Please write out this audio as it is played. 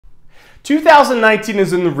2019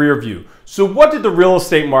 is in the rear view. So what did the real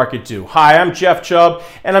estate market do? Hi, I'm Jeff Chubb,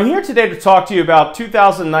 and I'm here today to talk to you about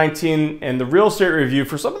 2019 and the real estate review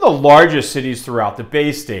for some of the largest cities throughout the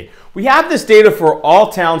Bay State. We have this data for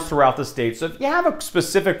all towns throughout the state, so if you have a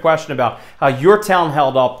specific question about how your town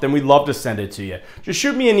held up, then we'd love to send it to you. Just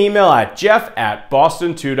shoot me an email at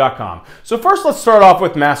jeff@boston2.com. So first, let's start off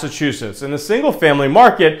with Massachusetts and the single-family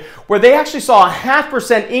market, where they actually saw a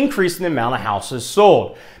 0.5% increase in the amount of houses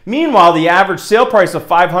sold. Meanwhile, the average sale price of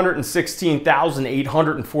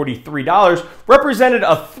 $516,843 represented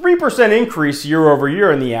a 3% increase year over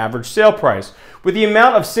year in the average sale price, with the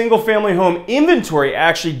amount of single-family home inventory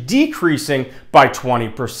actually decreasing by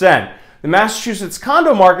 20%. The Massachusetts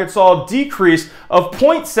condo market saw a decrease of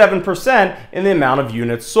 0.7% in the amount of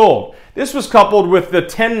units sold. This was coupled with the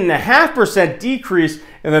 10.5% decrease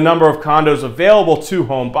in the number of condos available to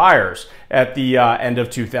home buyers at the end of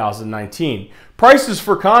 2019. Prices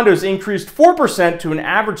for condos increased 4% to an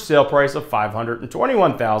average sale price of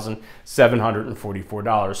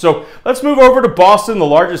 $521,744. So let's move over to Boston, the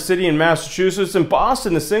largest city in Massachusetts. In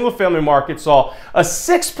Boston, the single-family market saw a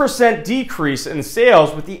 6% decrease in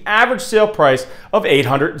sales, with the average sale price of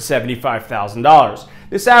 $875,000.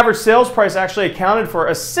 This average sales price actually accounted for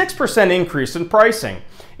a 6% increase in pricing.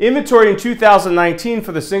 Inventory in 2019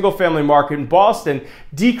 for the single-family market in Boston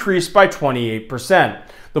decreased by 28%.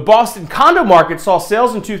 The Boston condo market saw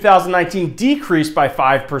sales in 2019 decrease by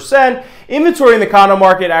 5%. Inventory in the condo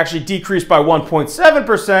market actually decreased by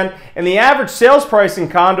 1.7%, and the average sales price in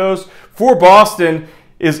condos for Boston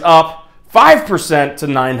is up 5% to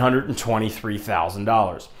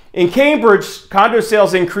 $923,000. In Cambridge, condo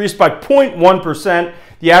sales increased by 0.1%.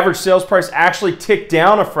 The average sales price actually ticked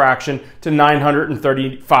down a fraction to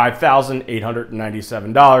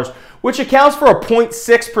 $935,897, which accounts for a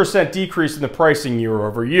 0.6% decrease in the pricing year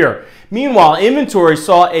over year. Meanwhile, inventory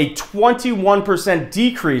saw a 21%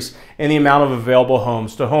 decrease in the amount of available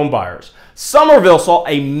homes to home buyers. Somerville saw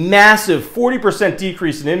a massive 40%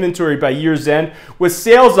 decrease in inventory by year's end, with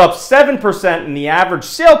sales up 7% and the average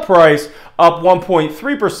sale price up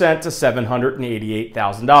 1.3% to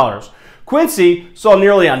 $788,000. Quincy saw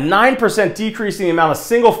nearly a 9% decrease in the amount of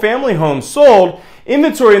single-family homes sold.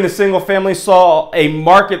 Inventory in the single-family saw a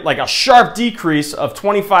sharp decrease of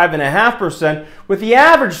 25.5%, with the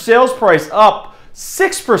average sales price up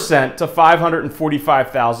 6% to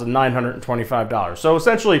 $545,925. So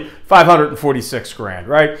essentially $546,000,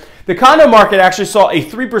 right? The condo market actually saw a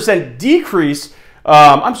 3% increase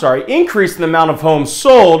in the amount of homes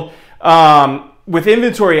sold, with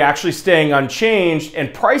inventory actually staying unchanged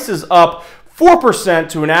and prices up 4%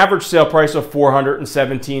 to an average sale price of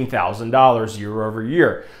 $417,000 year over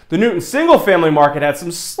year. The Newton single-family market had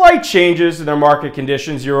some slight changes in their market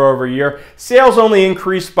conditions year over year. Sales only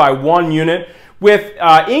increased by 1 unit, with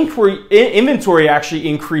inventory actually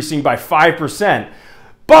increasing by 5%.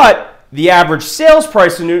 But the average sales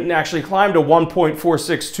price in Newton actually climbed to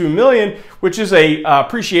 $1.462 million, which is an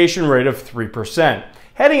appreciation rate of 3%.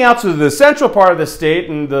 Heading out to the central part of the state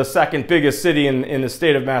and the second biggest city in the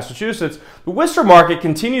state of Massachusetts, the Worcester market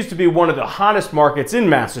continues to be one of the hottest markets in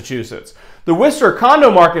Massachusetts. The Worcester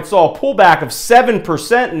condo market saw a pullback of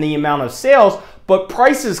 7% in the amount of sales, but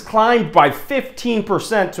prices climbed by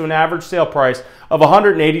 15% to an average sale price of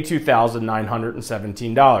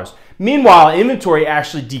 $182,917. Meanwhile, inventory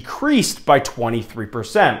actually decreased by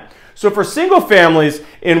 23%. So for single families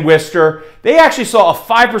in Worcester, they actually saw a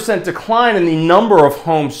 5% decline in the number of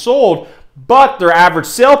homes sold, but their average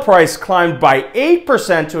sale price climbed by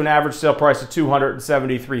 8% to an average sale price of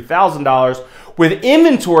 $273,000, with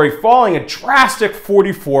inventory falling a drastic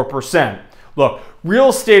 44%. Look, real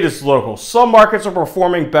estate is local. Some markets are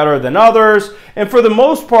performing better than others, and for the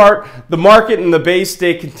most part, the market in the Bay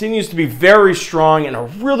State continues to be very strong and a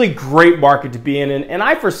really great market to be in, and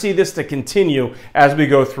I foresee this to continue as we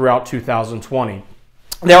go throughout 2020.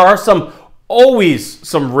 There are always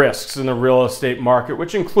some risks in the real estate market,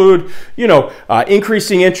 which include,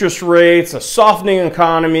 increasing interest rates, a softening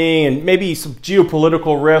economy, and maybe some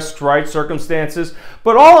geopolitical risks, right, circumstances.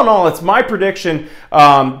 But all in all, it's my prediction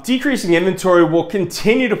decreasing inventory will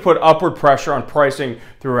continue to put upward pressure on pricing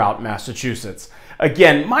throughout Massachusetts.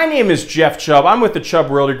 Again, my name is Jeff Chubb. I'm with the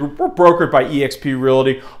Chubb Realty Group. We're brokered by eXp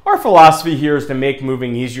Realty. Our philosophy here is to make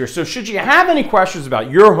moving easier. So should you have any questions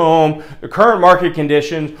about your home, the current market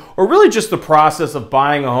conditions, or really just the process of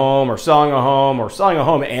buying a home or selling a home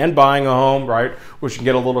and buying a home, right, which can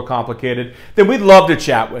get a little complicated, then we'd love to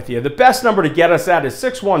chat with you. The best number to get us at is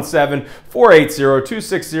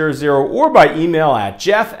 617-480-2600 or by email at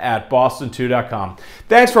jeff@boston2.com.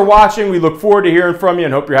 Thanks for watching. We look forward to hearing from you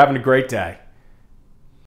and hope you're having a great day.